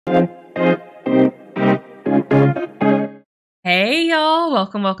Hey y'all,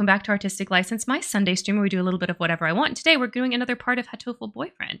 welcome back to Artistic License, my Sunday stream where we do a little bit of whatever I want. And today we're doing another part of Hatoful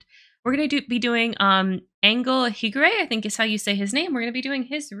Boyfriend. We're going to be doing Angle Higure, I think is how you say his name. We're going to be doing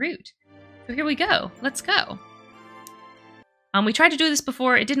his route. So here we go. Let's go. We tried to do this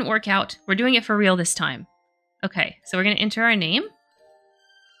before. It didn't work out. We're doing it for real this time. Okay, so we're going to enter our name.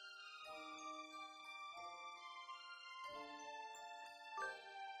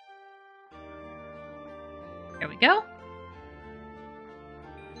 There we go.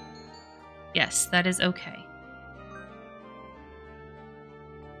 Yes, that is okay.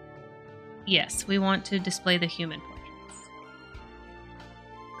 Yes, we want to display the human portraits.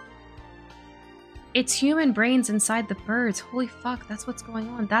 It's human brains inside the birds. Holy fuck, that's what's going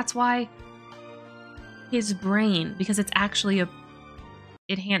on. That's why his brain, because it's actually a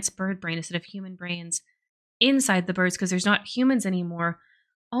enhanced bird brain instead of human brains inside the birds, because there's not humans anymore.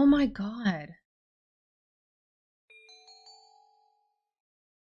 Oh my god.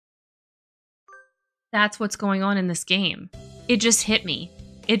 That's what's going on in this game. It just hit me.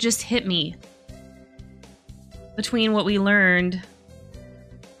 It just hit me. Between what we learned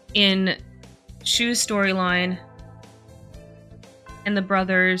in Shu's storyline and the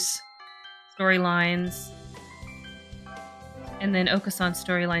brothers' storylines, and then Okasan's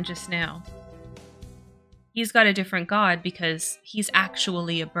storyline just now. He's got a different god because he's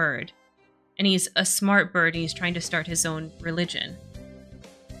actually a bird. And he's a smart bird and he's trying to start his own religion.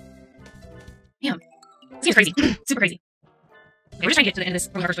 Damn. Seems crazy. Super crazy. Okay, we're just trying to get to the end of this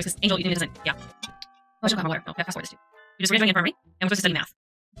from the first choice because Angel even doesn't. Yeah. Oh, I should have a lawyer. No, fast forward this too. We're just doing infirmary and we're supposed to study math.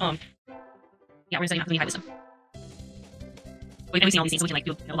 Yeah, we're gonna study math and we need high wisdom. We've seen all these things so we can like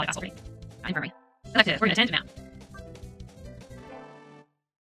do a lot of fast forwarding. Infirmary. Elective. We're gonna attend math.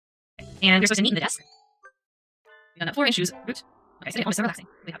 Okay. And we're supposed to meet in the desk. We've done that before in Shu's route. Okay, so it's so relaxing.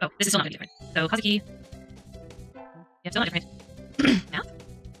 Oh, this is still not gonna be different. So Kazuki. Yeah, still not different. Math.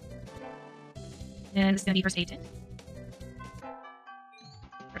 And this is going to be first aid tent.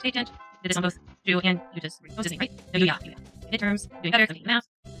 First aid tent. Did this on both Shu and Yuta's thing, right? No, Yuya. Midterms. Doing better. Doing math.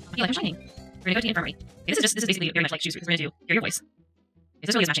 I feel like I'm shining. We're going to go to the infirmary. Okay, this is basically very much like Shu's route. We're going to do hear your voice. Okay,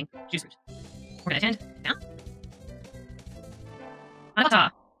 this really is matching Shu's route. We're going to attend math.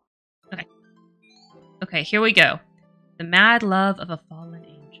 Anata. Okay. Okay, here we go. The mad love of a fallen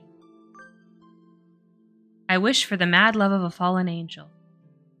angel. I wish for the mad love of a fallen angel.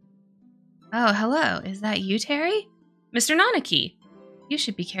 Oh, hello. Is that you, Terry? Mr. Nanaki. You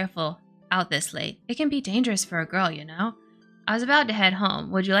should be careful out this late. It can be dangerous for a girl, you know. I was about to head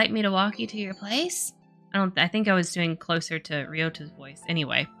home. Would you like me to walk you to your place? I think I was doing closer to Ryota's voice.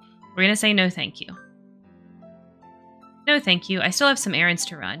 Anyway, we're going to say no thank you. No thank you. I still have some errands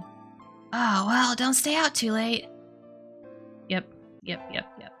to run. Oh, well, don't stay out too late. Yep.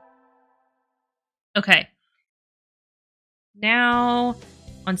 Okay. Now,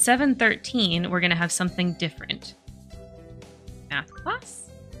 on 7/13, we're going to have something different. Math class?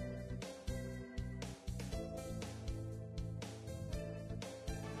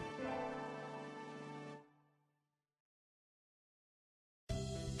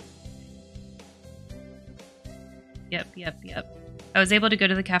 Yep. I was able to go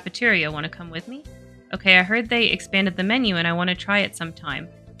to the cafeteria. Want to come with me? Okay, I heard they expanded the menu and I want to try it sometime.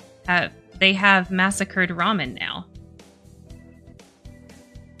 They have massacred ramen now.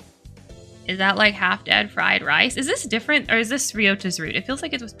 Is that like half-dead fried rice? Is this different or is this Ryota's route? It feels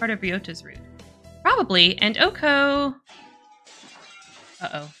like it was part of Ryota's route. Probably. And Oko...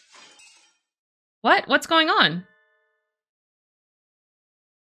 Uh-oh. What? What's going on?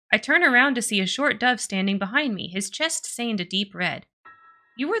 I turn around to see a short dove standing behind me, his chest stained a deep red.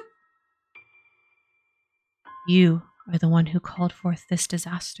 You are the one who called forth this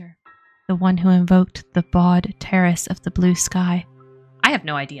disaster. The one who invoked the broad terrace of the blue sky. I have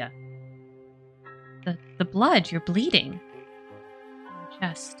no idea. The blood, you're bleeding. Your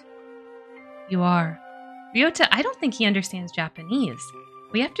chest. You are. Ryota, I don't think he understands Japanese.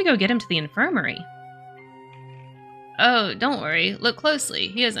 We have to go get him to the infirmary. Oh, don't worry. Look closely.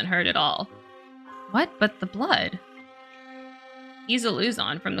 He isn't hurt at all. What? But the blood? He's a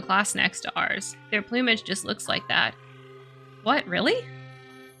Luzon from the class next to ours. Their plumage just looks like that. What, really?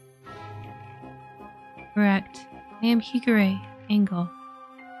 Correct. I am Higure, Angle,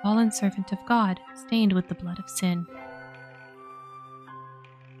 fallen servant of God, stained with the blood of sin.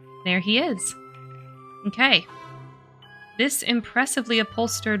 There he is. Okay. This impressively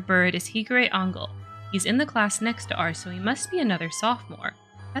upholstered bird is Higure Angle. He's in the class next to ours, so he must be another sophomore.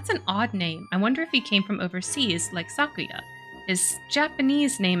 That's an odd name. I wonder if he came from overseas, like Sakuya. His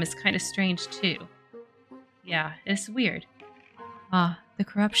Japanese name is kind of strange, too. Yeah, it's weird. Ah, The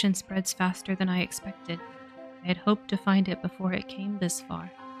corruption spreads faster than I expected. I had hoped to find it before it came this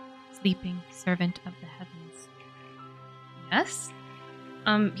far. Sleeping servant of the heavens. Yes?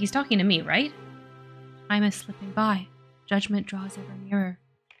 He's talking to me, right? Time is slipping by. Judgment draws ever nearer.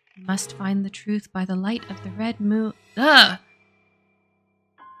 You must find the truth by the light of the red moon. Ugh!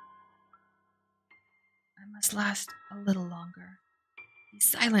 I must last a little longer. Be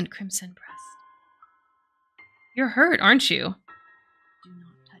silent, crimson breast. You're hurt, aren't you? Do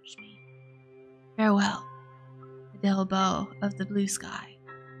not touch me. Farewell, the Delbo of the blue sky.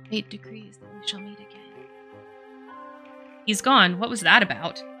 Fate decrees that we shall meet again. He's gone. What was that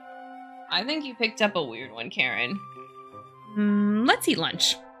about? I think you picked up a weird one, Karen. Let's eat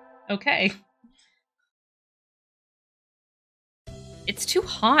lunch. Okay. It's too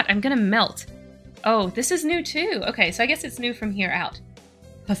hot. I'm gonna melt. Oh, this is new too. Okay, so I guess it's new from here out.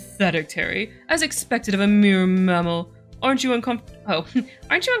 Pathetic, Terry. As expected of a mere mammal. Aren't you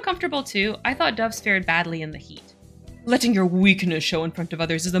uncomfortable too? I thought doves fared badly in the heat. Letting your weakness show in front of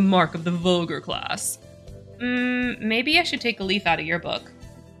others is the mark of the vulgar class. Maybe I should take a leaf out of your book.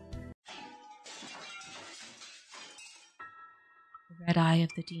 The red eye of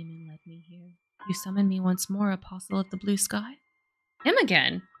the demon led me here. You summon me once more, apostle of the blue sky? Him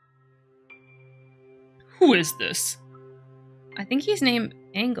again? Who is this? I think he's named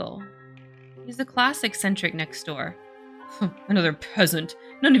Angle. He's the class eccentric next door. Another peasant.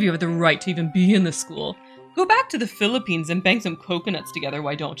 None of you have the right to even be in the school. Go back to the Philippines and bang some coconuts together,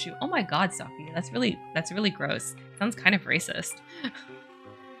 why don't you? Oh my god, Sophie, that's really gross. Sounds kind of racist.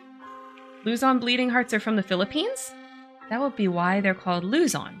 Luzon bleeding hearts are from the Philippines? That would be why they're called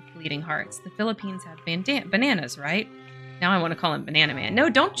Luzon bleeding hearts. The Philippines have bananas, right? Now I want to call him Banana Man. No,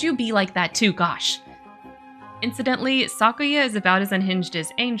 don't you be like that too, gosh. Incidentally, Sakuya is about as unhinged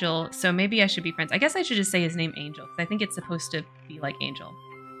as Angel, so maybe I should be friends. I guess I should just say his name Angel, because I think it's supposed to be like Angel.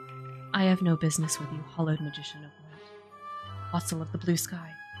 I have no business with you, hollowed magician of light. Apostle of the blue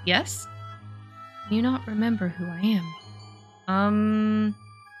sky. Yes? Do you not remember who I am?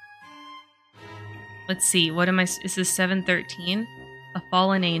 Let's see, what am I... This is 713? A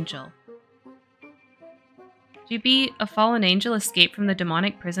fallen angel. Would you be a fallen angel escaped from the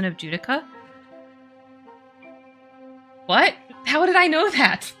demonic prison of Judica? What? How did I know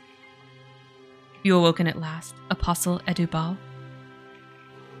that? You awoken at last, Apostle Edubal.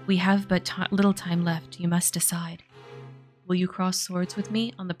 We have but little time left. You must decide. Will you cross swords with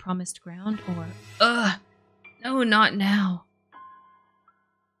me on the promised ground, or... Ugh! No, not now.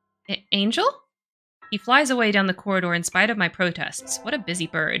 Angel? He flies away down the corridor in spite of my protests. What a busy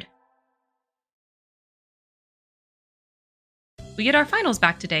bird. We get our finals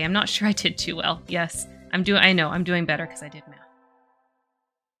back today. I'm not sure I did too well. Yes, I know, I'm doing better because I did math.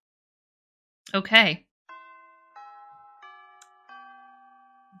 Okay.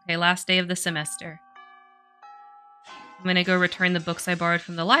 Okay, last day of the semester. I'm gonna go return the books I borrowed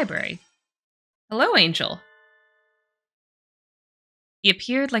from the library. Hello, Angel. He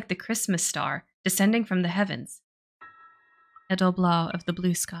appeared like the Christmas star, descending from the heavens. Edoblau of the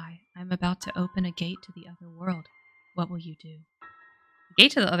blue sky, I am about to open a gate to the other world. What will you do?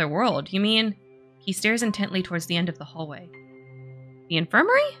 Gate to the other world? You mean... He stares intently towards the end of the hallway. The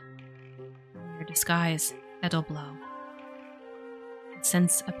infirmary? Your disguise, Edoblau. I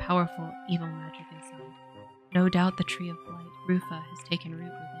sense a powerful, evil magic inside. No doubt the tree of blight, Rufa, has taken root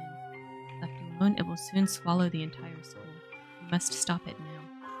within. Left alone, it will soon swallow the entire school. We must stop it now.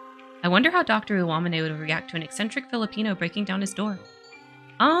 I wonder how Dr. Uwamane would react to an eccentric Filipino breaking down his door.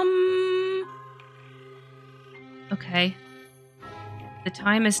 Okay. The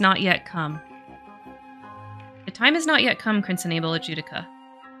time has not yet come. The time has not yet come, Crimson Abel of Judica.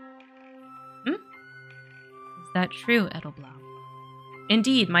 Is that true, Edoblau?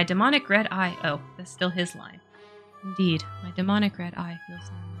 Indeed, my demonic red eye... Oh, that's still his line. Indeed, my demonic red eye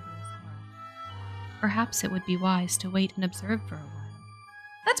feels no murderous horror. Perhaps it would be wise to wait and observe for a while.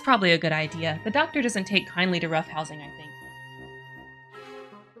 That's probably a good idea. The doctor doesn't take kindly to roughhousing, I think.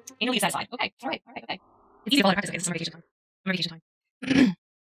 Angel, be satisfied. Okay, alright, okay. It's easy to follow practice. Okay, this is summer vacation time. We're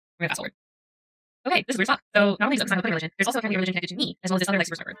gonna fast forward. Okay, this is weird stuff. So, not only is it a sign of religion, there's also a family religion connected to me, as well as this other like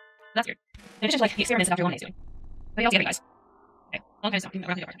super smart bird. So that's weird. In addition to like the experiments that Dr. One is doing. But else together, you guys. Okay, long time to stop.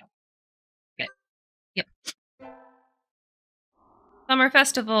 Around the door. Get it. Yep. Summer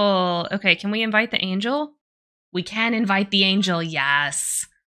festival. Okay, can we invite the angel? We can invite the angel, yes.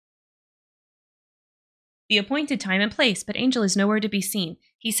 The appointed time and place, but Angel is nowhere to be seen.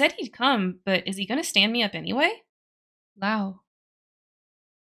 He said he'd come, but is he going to stand me up anyway? Wow.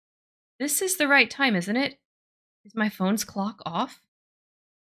 This is the right time, isn't it? Is my phone's clock off?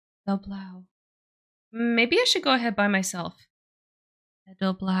 Blau. Maybe I should go ahead by myself.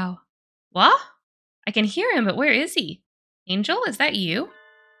 Edelblau. What? I can hear him, but where is he? Angel, is that you?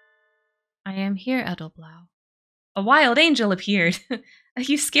 I am here, Edelblau. A wild angel appeared.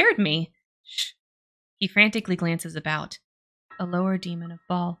 You scared me. Shh. He frantically glances about. A lower demon of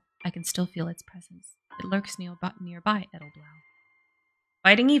Baal. I can still feel its presence. It lurks nearby, Edelblau.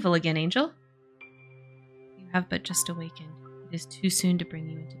 Fighting evil again, Angel? You have but just awakened. It is too soon to bring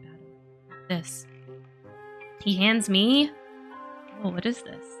you into battle. This. He hands me... Oh, what is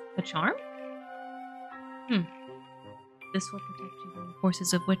this? A charm? This will protect you from the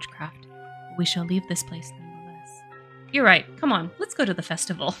forces of witchcraft. But we shall leave this place nonetheless. You're right. Come on, let's go to the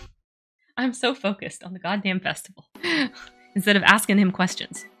festival. I'm so focused on the goddamn festival. Instead of asking him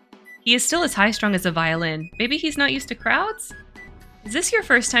questions. He is still as high-strung as a violin. Maybe he's not used to crowds? Is this your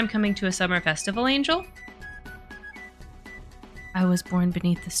first time coming to a summer festival, Angel? I was born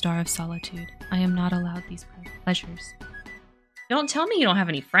beneath the star of solitude. I am not allowed these pleasures. Don't tell me you don't have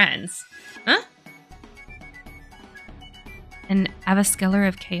any friends. Huh? An avaskeller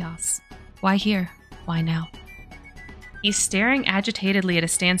of chaos. Why here? Why now? He's staring agitatedly at a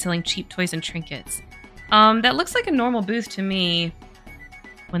stand selling cheap toys and trinkets. That looks like a normal booth to me.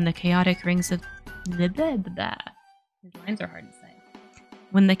 When the chaotic rings of... His lines are hard to say.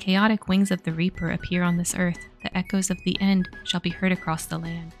 When the chaotic wings of the Reaper appear on this earth, the echoes of the end shall be heard across the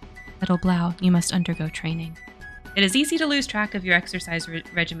land. Edelblau, you must undergo training. It is easy to lose track of your exercise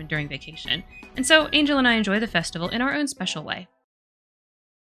regimen during vacation, and so Angel and I enjoy the festival in our own special way.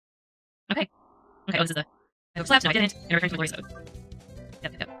 Okay, oh, this is a... I hope slaps, no I didn't, and return to my glory zone.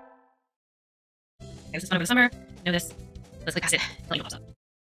 Yep. Okay, this is fun over the summer, know this. Let's click past it, let me know what's up.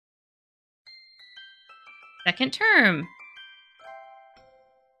 Second term.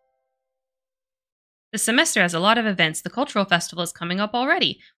 The semester has a lot of events. The cultural festival is coming up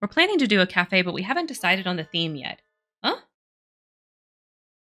already. We're planning to do a cafe, but we haven't decided on the theme yet. Huh?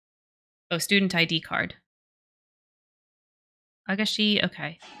 Oh, student ID card. Agashi,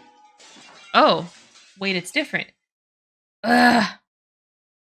 okay. Oh, wait, it's different. Ugh.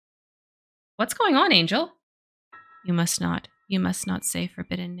 What's going on, Angel? You must not say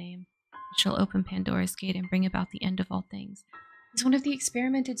forbidden name. It shall open Pandora's gate and bring about the end of all things. He's one of the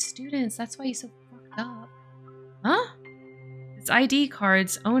experimented students. That's why he's so fucked up. Huh? This ID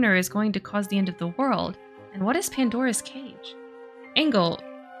card's owner is going to cause the end of the world. And what is Pandora's cage? Engel,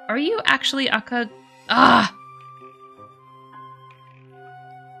 are you actually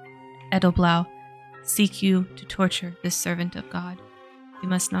Edelblau, seek you to torture this servant of God. You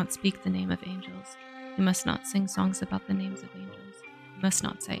must not speak the name of angels. You must not sing songs about the names of angels. You must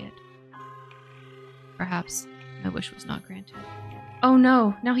not say it. Perhaps my wish was not granted. Oh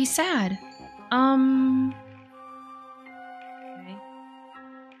no, now he's sad. Okay.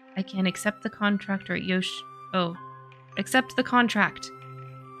 I can accept the contract or accept the contract.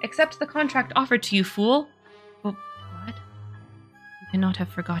 Accept the contract offered to you, fool. But what? You cannot have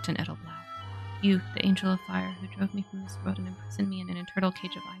forgotten Edelblau. You, the angel of fire, who drove me from this world and imprisoned me in an eternal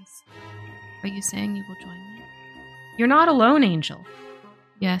cage of ice. Are you saying you will join me? You're not alone, Angel.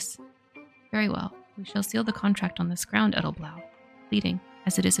 Yes. Very well. We shall seal the contract on this ground, Edelblau, pleading,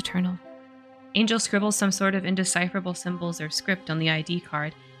 as it is eternal. Angel scribbles some sort of indecipherable symbols or script on the ID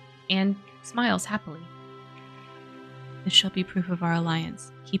card, and smiles happily. This shall be proof of our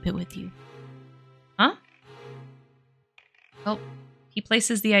alliance. Keep it with you. Huh? Well, he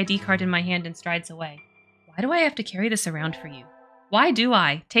places the ID card in my hand and strides away. Why do I have to carry this around for you? Why do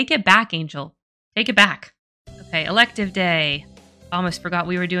I? Take it back, Angel. Take it back. Okay, elective day. Almost forgot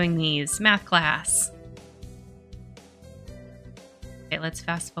we were doing these. Math class. Okay, let's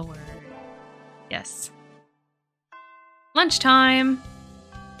fast forward. Yes. Lunchtime!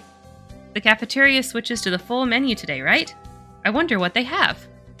 The cafeteria switches to the full menu today, right? I wonder what they have.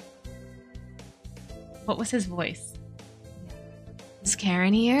 What was his voice? Is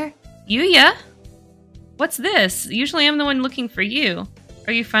Karen here? Yuya? What's this? Usually I'm the one looking for you.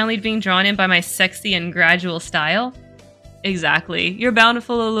 Are you finally being drawn in by my sexy and gradual style? Exactly. Your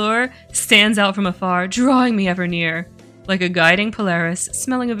bountiful allure stands out from afar, drawing me ever near. Like a guiding Polaris,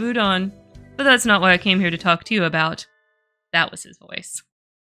 smelling of udon. But that's not what I came here to talk to you about. That was his voice.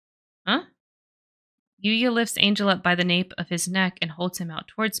 Huh? Yuya lifts Angel up by the nape of his neck and holds him out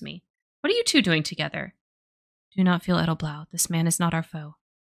towards me. What are you two doing together? Do not feel Edelblau. This man is not our foe.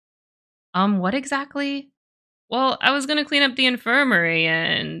 What exactly? Well, I was gonna clean up the infirmary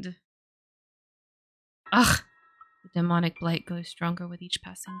and... Ugh! The demonic blight grows stronger with each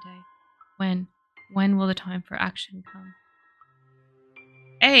passing day. When will the time for action come?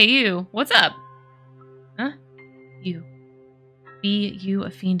 Hey, you! What's up? Huh? You. Be you a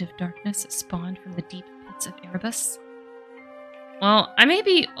fiend of darkness spawned from the deep pits of Erebus? Well, I may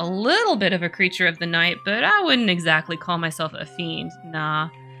be a little bit of a creature of the night, but I wouldn't exactly call myself a fiend, nah.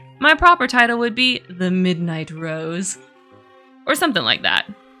 My proper title would be the Midnight Rose. Or something like that.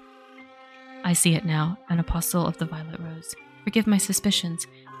 I see it now, an apostle of the Violet Rose. Forgive my suspicions.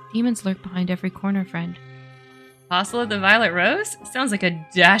 Demons lurk behind every corner, friend. Apostle of the Violet Rose? Sounds like a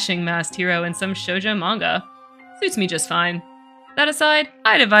dashing masked hero in some shoujo manga. Suits me just fine. That aside,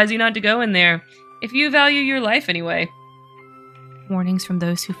 I'd advise you not to go in there, if you value your life anyway. Warnings from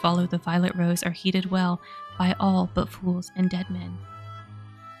those who follow the Violet Rose are heeded well by all but fools and dead men.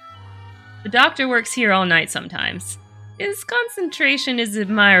 The doctor works here all night sometimes. His concentration is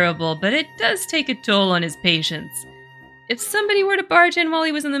admirable, but it does take a toll on his patients. If somebody were to barge in while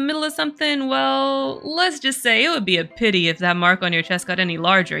he was in the middle of something, well, let's just say it would be a pity if that mark on your chest got any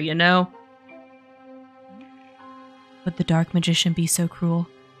larger, you know? Would the dark magician be so cruel?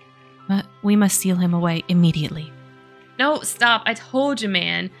 But we must seal him away immediately. No, stop. I told you,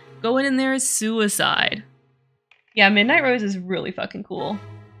 man. Going in there is suicide. Yeah, Midnight Rose is really fucking cool.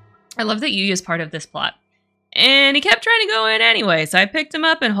 I love that Yuya's part of this plot. And he kept trying to go in anyway, so I picked him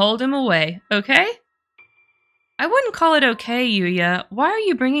up and hauled him away, okay? I wouldn't call it okay, Yuya. Why are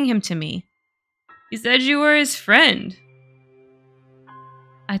you bringing him to me? He said you were his friend.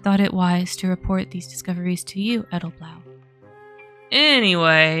 I thought it wise to report these discoveries to you, Edelblau.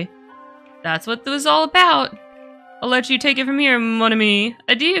 Anyway, that's what it was all about. I'll let you take it from here, mon ami.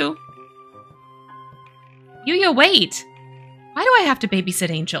 Adieu. Yuya, wait! Why do I have to babysit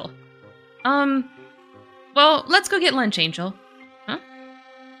Angel? Well, let's go get lunch, Angel. Huh?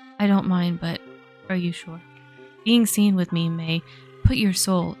 I don't mind, but are you sure? Being seen with me may put your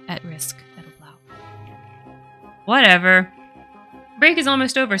soul at risk, Edelblau. Whatever. Break is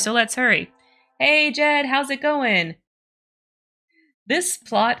almost over, so let's hurry. Hey, Jed, how's it going? This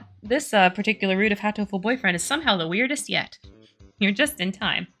particular route of Hatoful Boyfriend is somehow the weirdest yet. You're just in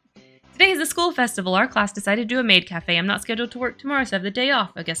time. Today is the school festival. Our class decided to do a maid cafe. I'm not scheduled to work tomorrow, so I have the day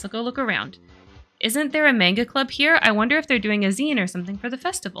off. I guess I'll go look around. Isn't there a manga club here? I wonder if they're doing a zine or something for the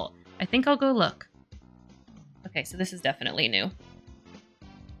festival. I think I'll go look. Okay, so this is definitely new.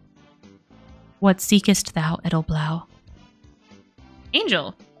 What seekest thou, Edelblau?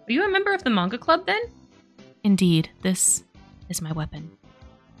 Angel, are you a member of the manga club then? Indeed, this is my weapon.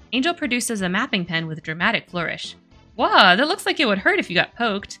 Angel produces a mapping pen with dramatic flourish. Wow, that looks like it would hurt if you got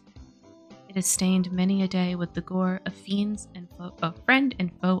poked. It has stained many a day with the gore of fiends and friend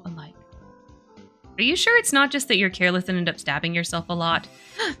and foe alike. Are you sure it's not just that you're careless and end up stabbing yourself a lot?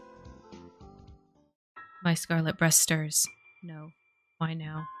 My scarlet breast stirs. No. Why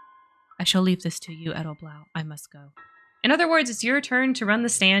now? I shall leave this to you, Edelblau. I must go. In other words, it's your turn to run the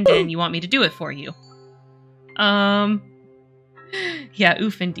stand and you want me to do it for you. Yeah,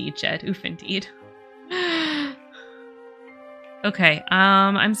 oof indeed, Jed. Oof indeed. Okay,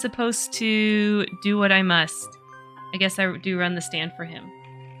 I'm supposed to do what I must. I guess I do run the stand for him.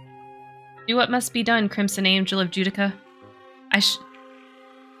 Do what must be done, Crimson Angel of Judica.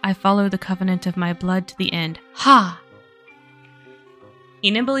 I follow the covenant of my blood to the end. Ha!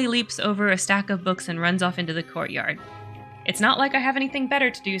 He nimbly leaps over a stack of books and runs off into the courtyard. It's not like I have anything better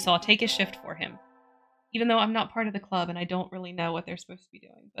to do, so I'll take his shift for him. Even though I'm not part of the club and I don't really know what they're supposed to be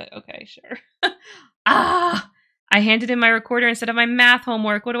doing, but okay, sure. Ah! I handed him my recorder instead of my math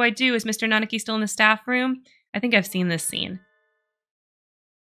homework. What do I do? Is Mr. Nanaki still in the staff room? I think I've seen this scene.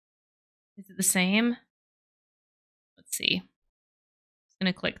 Is it the same? Let's see. I'm just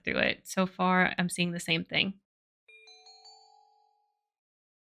going to click through it. So far, I'm seeing the same thing.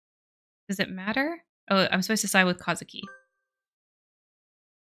 Does it matter? Oh, I'm supposed to side with Kazuki.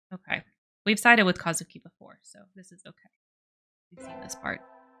 Okay. We've sided with Kazuki before, so this is okay. We've seen this part.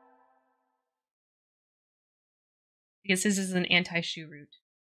 Because this is an anti-shoe route.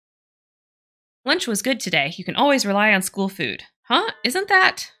 Lunch was good today. You can always rely on school food. Huh? Isn't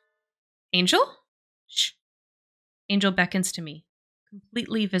that... Angel? Shh. Angel beckons to me,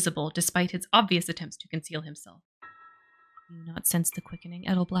 completely visible despite his obvious attempts to conceal himself. Do you not sense the quickening,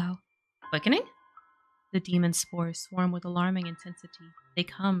 Edelblau? Quickening? The demon spores swarm with alarming intensity. They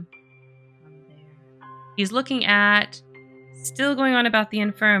come from there. He's looking at... Still going on about the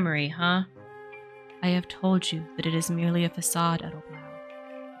infirmary, huh? I have told you that it is merely a facade, Edelblau.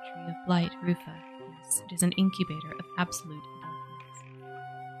 The tree of blight, Rufa. Yes, it is an incubator of absolute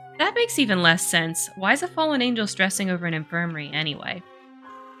darkness. That makes even less sense. Why is a fallen angel stressing over an infirmary anyway?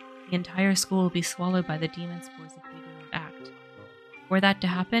 The entire school will be swallowed by the demon spores if we do not act. Were that to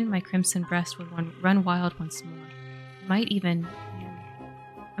happen, my crimson breast would run wild once more. It might even...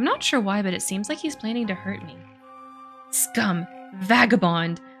 I'm not sure why, but it seems like he's planning to hurt me. Scum!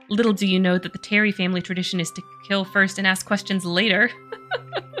 Vagabond! Little do you know that the Terry family tradition is to kill first and ask questions later.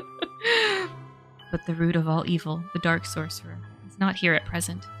 But the root of all evil, the dark sorcerer, is not here at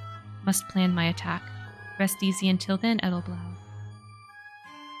present. Must plan my attack. Rest easy until then, Edelblau.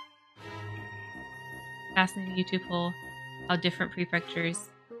 Fascinating YouTube poll. How different prefectures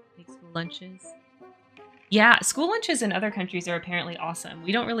make school lunches. Yeah, school lunches in other countries are apparently awesome.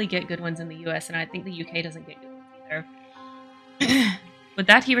 We don't really get good ones in the US, and I think the UK doesn't get good ones either. With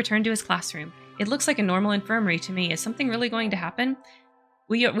that, he returned to his classroom. It looks like a normal infirmary to me. Is something really going to happen?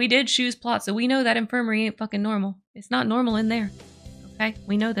 We did choose plot, so we know that infirmary ain't fucking normal. It's not normal in there. Okay,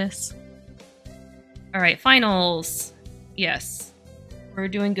 we know this. Alright, finals. Yes. We're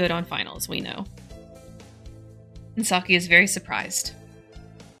doing good on finals, we know. And Saki is very surprised.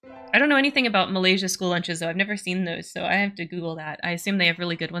 I don't know anything about Malaysia school lunches, though. I've never seen those, so I have to Google that. I assume they have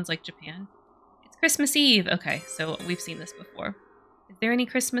really good ones like Japan. It's Christmas Eve. Okay, so we've seen this before. Is there any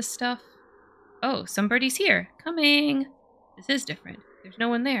Christmas stuff? Oh, somebody's here. Coming. This is different. There's no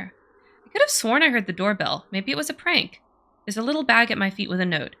one there. I could have sworn I heard the doorbell. Maybe it was a prank. There's a little bag at my feet with a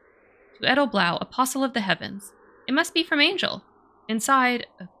note. To Edelblau, Apostle of the Heavens. It must be from Angel. Inside,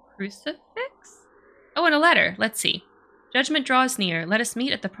 a crucifix? Oh, and a letter. Let's see. Judgment draws near. Let us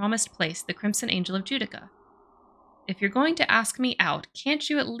meet at the promised place, the Crimson Angel of Judica. If you're going to ask me out, can't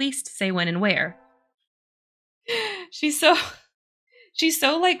you at least say when and where? She's so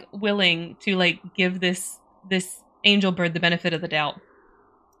like willing to like give this angel bird the benefit of the doubt.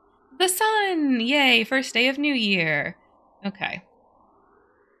 The sun! Yay, first day of New Year. Okay.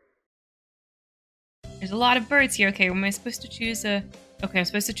 There's a lot of birds here. Okay, am I supposed to choose a... Okay, I'm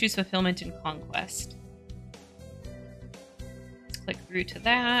supposed to choose Fulfillment and Conquest. Let's click through to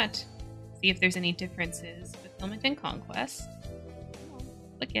that. See if there's any differences. Fulfillment and Conquest.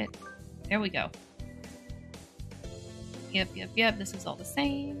 Click it. There we go. Yep. This is all the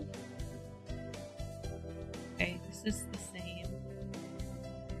same. Okay, this is the same.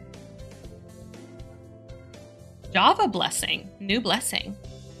 Java blessing. New blessing.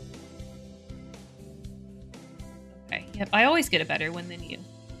 Okay, yep, I always get a better one than you.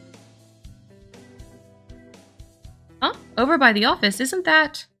 Huh? Over by the office, isn't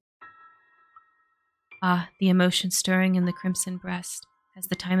that? Ah, the emotion stirring in the crimson breast. Has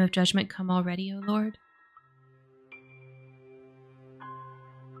the time of judgment come already, O Lord?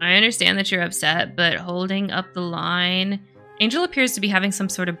 I understand that you're upset, but holding up the line... Angel appears to be having some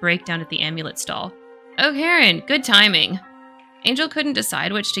sort of breakdown at the amulet stall. Oh, Karen, good timing. Angel couldn't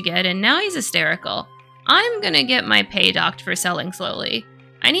decide which to get, and now he's hysterical. I'm gonna get my pay docked for selling slowly.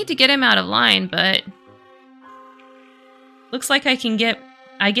 I need to get him out of line, but... Looks like I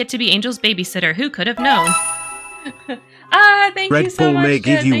get to be Angel's babysitter. Who could have known? Thank you so much, Red Bull may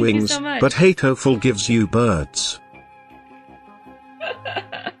give you Thank wings, you so much. but Hatoful gives you birds.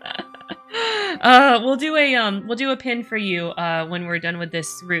 We'll do a pin for you when we're done with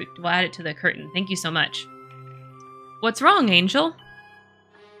this route. We'll add it to the curtain. Thank you so much. What's wrong, Angel?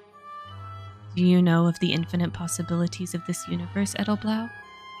 Do you know of the infinite possibilities of this universe, Edelblau?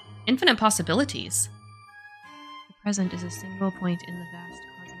 Infinite possibilities? The present is a single point in the vast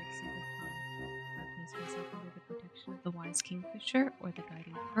cosmic sea of time. Do I place myself under the protection of the wise kingfisher, or the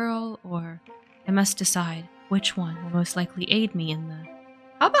guiding pearl, or... I must decide which one will most likely aid me in the...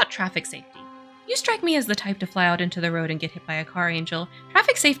 How about traffic safety? You strike me as the type to fly out into the road and get hit by a car, Angel.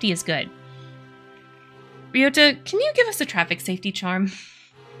 Traffic safety is good. Ryota, can you give us a traffic safety charm?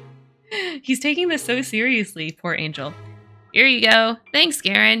 He's taking this so seriously, poor Angel. Here you go. Thanks,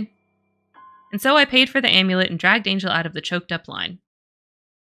 Garen. And so I paid for the amulet and dragged Angel out of the choked-up line.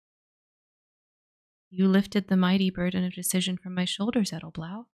 You lifted the mighty burden of decision from my shoulders,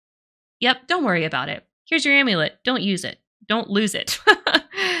 Edelblau. Yep, don't worry about it. Here's your amulet. Don't use it. Don't lose it.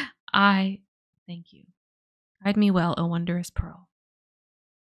 I thank you. Guide me well, O wondrous pearl.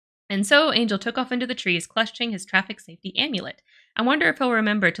 And so Angel took off into the trees, clutching his traffic safety amulet. I wonder if he'll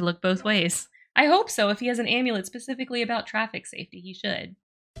remember to look both ways. I hope so. If he has an amulet specifically about traffic safety, he should.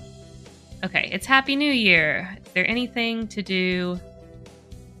 Okay, it's Happy New Year. Is there anything to do?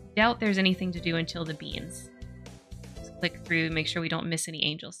 Doubt there's anything to do until the beans. Just click through, make sure we don't miss any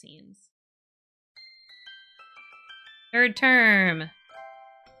Angel scenes. Third term.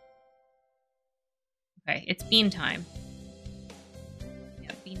 Okay, it's bean time.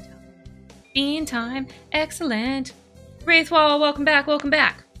 Yeah, bean time. Bean time. Excellent. Wraithwall, welcome back, welcome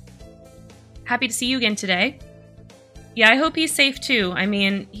back. Happy to see you again today. Yeah, I hope he's safe too. I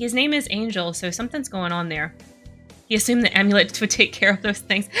mean, his name is Angel, so something's going on there. He assumed the amulet would take care of those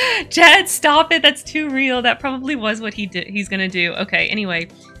things. Jed, stop it! That's too real. That probably was what he's gonna do. Okay, anyway.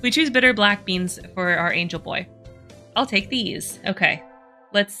 We choose bitter black beans for our angel boy. I'll take these. Okay.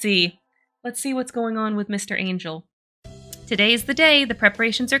 Let's see. Let's see what's going on with Mr. Angel. Today is the day. The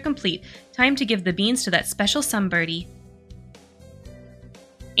preparations are complete. Time to give the beans to that special sunbirdie.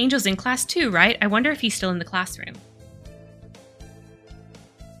 Angel's in class too, right? I wonder if he's still in the classroom.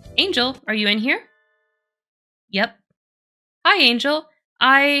 Angel, are you in here? Yep. Hi, Angel.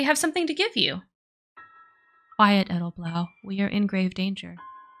 I have something to give you. Quiet, Edelblau. We are in grave danger.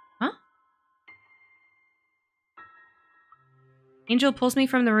 Huh? Angel pulls me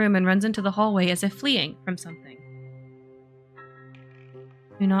from the room and runs into the hallway as if fleeing from something.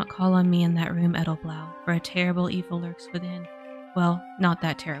 Do not call on me in that room, Edelblau, for a terrible evil lurks within. Well, not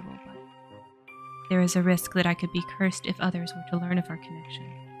that terrible, but there is a risk that I could be cursed if others were to learn of our connection.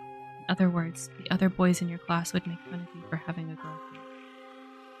 In other words, the other boys in your class would make fun of you for having a girlfriend.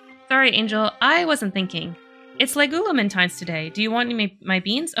 Sorry, Angel, I wasn't thinking. It's Legulamentine's today. Do you want my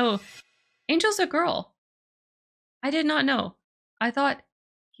beans? Oh, Angel's a girl. I did not know. I thought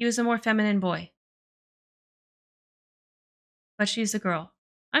he was a more feminine boy. But she's a girl.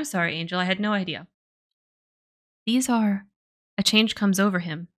 I'm sorry, Angel, I had no idea. These are... A change comes over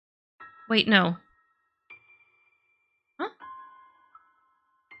him. Wait, no. Huh?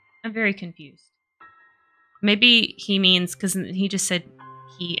 I'm very confused. Maybe he means, because he just said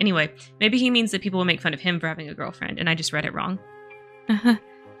he... Anyway, maybe he means that people will make fun of him for having a girlfriend, and I just read it wrong.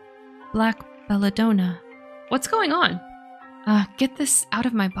 Black belladonna. What's going on? Get this out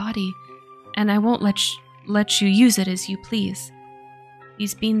of my body, and I won't let you use it as you please.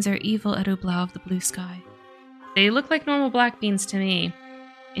 These beans are evil Erublau of the blue sky. They look like normal black beans to me.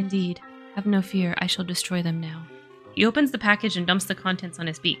 Indeed. Have no fear, I shall destroy them now. He opens the package and dumps the contents on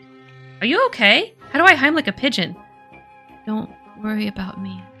his beak. Are you okay? How do I Heimlich a pigeon? Don't worry about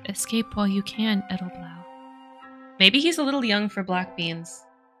me. Escape while you can, Edelblau. Maybe he's a little young for black beans.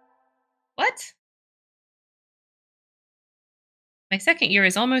 What? My second year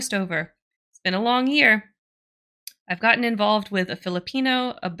is almost over. It's been a long year. I've gotten involved with a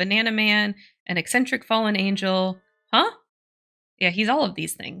Filipino, a banana man, an eccentric fallen angel. Huh? Yeah, he's all of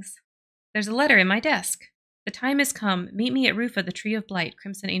these things. There's a letter in my desk. The time has come. Meet me at Rufa, the Tree of Blight,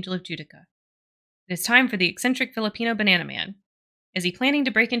 Crimson Angel of Judica. It is time for the eccentric Filipino banana man. Is he planning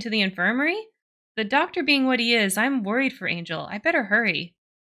to break into the infirmary? The doctor being what he is, I'm worried for Angel. I better hurry.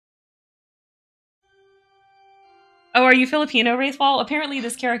 Oh, are you Filipino, Wraithwall? Apparently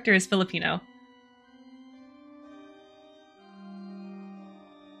this character is Filipino.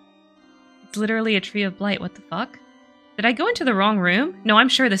 It's literally a tree of blight, what the fuck? Did I go into the wrong room? No, I'm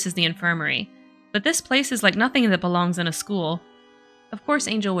sure this is the infirmary. But this place is like nothing that belongs in a school. Of course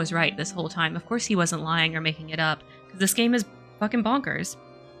Angel was right this whole time. Of course he wasn't lying or making it up. Because this game is fucking bonkers.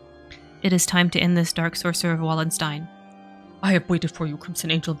 It is time to end this dark sorcerer of Wallenstein. I have waited for you,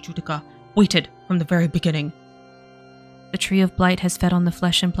 Crimson Angel of Judica. Waited from the very beginning. The tree of blight has fed on the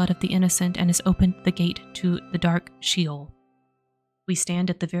flesh and blood of the innocent and has opened the gate to the dark Sheol. We stand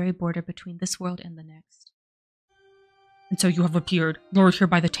at the very border between this world and the next. And so you have appeared, lured here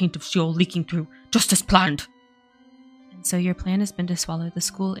by the taint of Sheol leaking through, just as planned. And so your plan has been to swallow the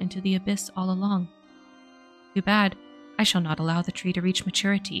school into the abyss all along. Too bad. I shall not allow the tree to reach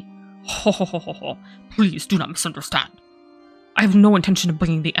maturity. Ho ho ho ho ho. Please do not misunderstand. I have no intention of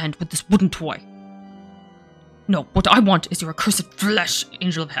bringing the end with this wooden toy. No, what I want is your accursed flesh,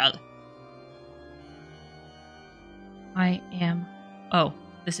 Angel of Hell. I am... Oh,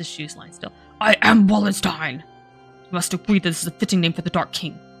 this is Shu's line still. I am Wallenstein. You must agree that this is a fitting name for the Dark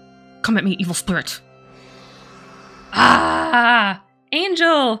King. Come at me, evil spirit. Ah!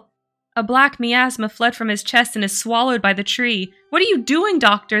 Angel! A black miasma fled from his chest and is swallowed by the tree. What are you doing,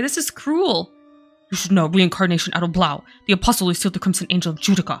 Doctor? This is cruel. You should know, reincarnation Adoblau, the apostle who sealed the Crimson Angel of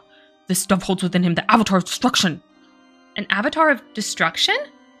Judica. This dove holds within him the avatar of destruction. An avatar of destruction?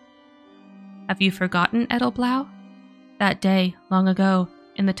 Have you forgotten, Edelblau? That day, long ago,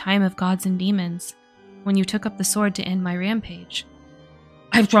 in the time of gods and demons, when you took up the sword to end my rampage.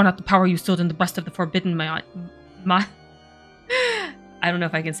 I have drawn out the power you sealed in the breast of the forbidden I don't know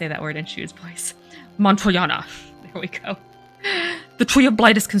if I can say that word in Shu's voice. Montoyana. There we go. The tree of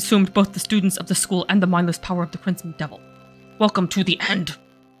blight has consumed both the students of the school and the mindless power of the Crimson Devil. Welcome to the end.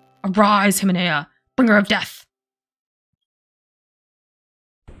 Arise, Hymenea, bringer of death.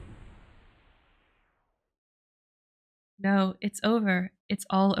 No, it's over. It's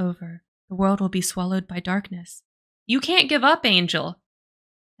all over. The world will be swallowed by darkness. You can't give up, Angel.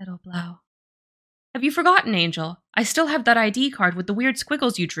 Edelblau. Have you forgotten, Angel? I still have that ID card with the weird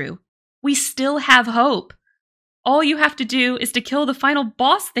squiggles you drew. We still have hope. All you have to do is to kill the final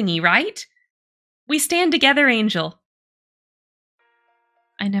boss thingy, right? We stand together, Angel.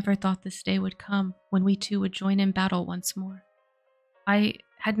 I never thought this day would come when we two would join in battle once more. I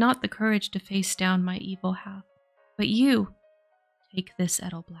had not the courage to face down my evil half. But you, take this,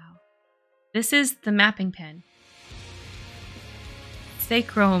 Edelblau. This is the mapping pen.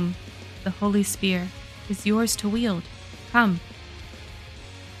 Sacrum, the holy spear, is yours to wield. Come.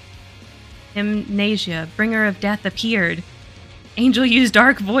 Hymnasia, bringer of death, appeared. Angel used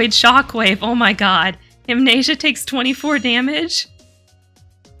Dark Void Shockwave. Oh my god. Hymnasia takes 24 damage.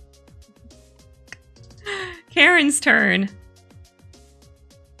 Karen's turn.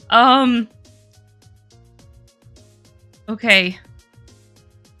 Okay.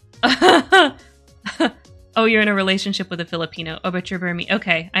 Oh, you're in a relationship with a Filipino. Oh, but you're Burmese.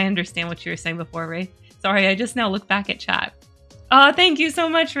 Okay, I understand what you were saying before, Ray. Sorry, I just now look back at chat. Thank you so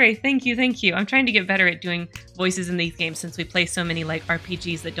much, Ray. Thank you, thank you. I'm trying to get better at doing voices in these games since we play so many, like,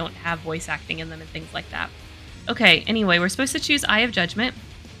 RPGs that don't have voice acting in them and things like that. Okay, anyway, we're supposed to choose Eye of Judgment.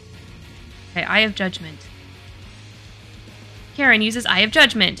 Okay, Eye of Judgment. Karen uses Eye of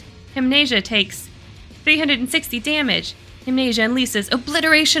Judgment. Hymnasia takes 360 damage. Hymnasia unleashes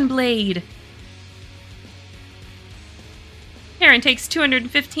Obliteration Blade. Karen takes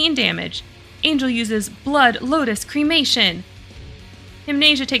 215 damage. Angel uses Blood Lotus Cremation.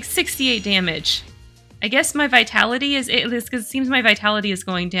 Hymnasia takes 68 damage. I guess my vitality is... because it seems my vitality is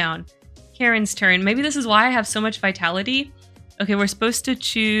going down. Karen's turn. Maybe this is why I have so much vitality. Okay, we're supposed to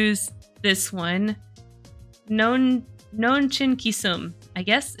choose this one. Non Chin Kisum, I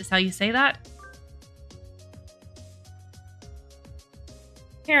guess is how you say that.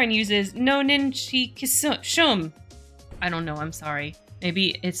 Karen uses Nonin Chi Kisum. I don't know, I'm sorry.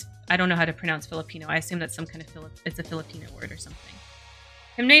 Maybe it's... I don't know how to pronounce Filipino. I assume that's some kind of... it's a Filipino word or something.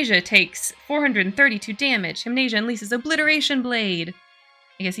 Hymnasia takes 432 damage. Hymnasia unleashes Obliteration Blade.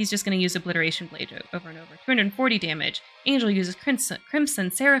 I guess he's just going to use Obliteration Blade over and over. 240 damage. Angel uses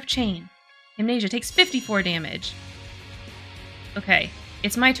Crimson Seraph Chain. Hymnasia takes 54 damage. Okay,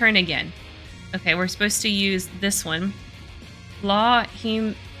 it's my turn again. Okay, we're supposed to use this one.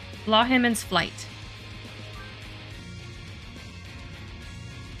 Blahiman's Flight.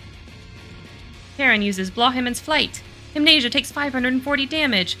 Karen uses Blahiman's Flight. Hymnasia takes 540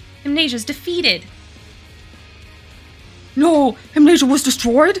 damage. Hymnasia's defeated. No! Hymnasia was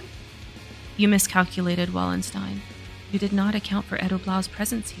destroyed? You miscalculated, Wallenstein. You did not account for Edelblau's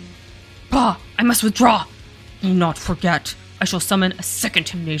presence here. Bah! I must withdraw! Do not forget, I shall summon a second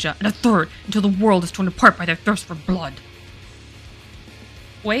Hymnasia and a third until the world is torn apart by their thirst for blood.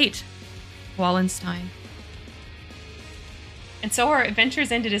 Wait. Wallenstein. And so our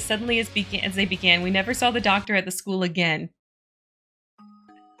adventures ended as suddenly as they began. We never saw the doctor at the school again.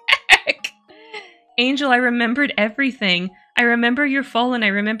 Heck. Angel, I remembered everything. I remember your fall and I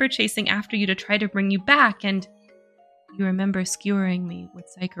remember chasing after you to try to bring you back and... You remember skewering me with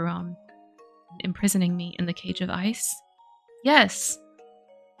Psycherom, imprisoning me in the cage of ice? Yes.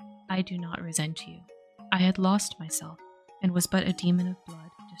 I do not resent you. I had lost myself and was but a demon of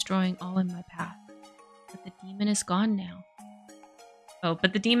blood, destroying all in my path. But the demon is gone now. Oh,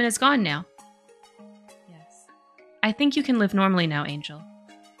 but the demon is gone now. Yes. I think you can live normally now, Angel.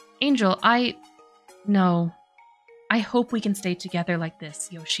 Angel, No. I hope we can stay together like this,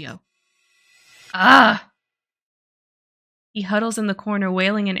 Yoshio. Ah! He huddles in the corner,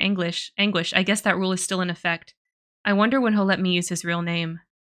 wailing in anguish. I guess that rule is still in effect. I wonder when he'll let me use his real name.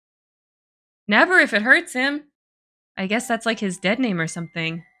 Never if it hurts him. I guess that's like his dead name or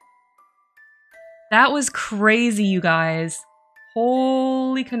something. That was crazy, you guys.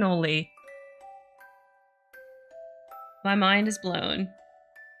 Holy cannoli. My mind is blown.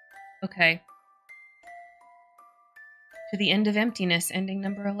 Okay. To the end of Emptiness, ending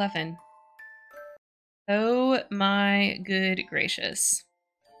number 11. Oh my good gracious.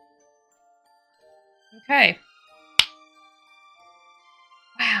 Okay.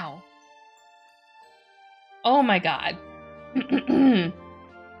 Wow. Oh my god.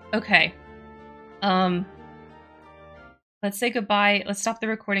 Okay. Let's say goodbye. Let's stop the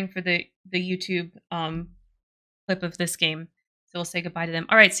recording for the YouTube clip of this game. So we'll say goodbye to them.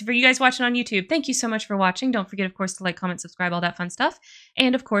 All right, so for you guys watching on YouTube, thank you so much for watching. Don't forget, of course, to like, comment, subscribe, all that fun stuff.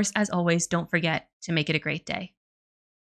 And of course, as always, don't forget to make it a great day.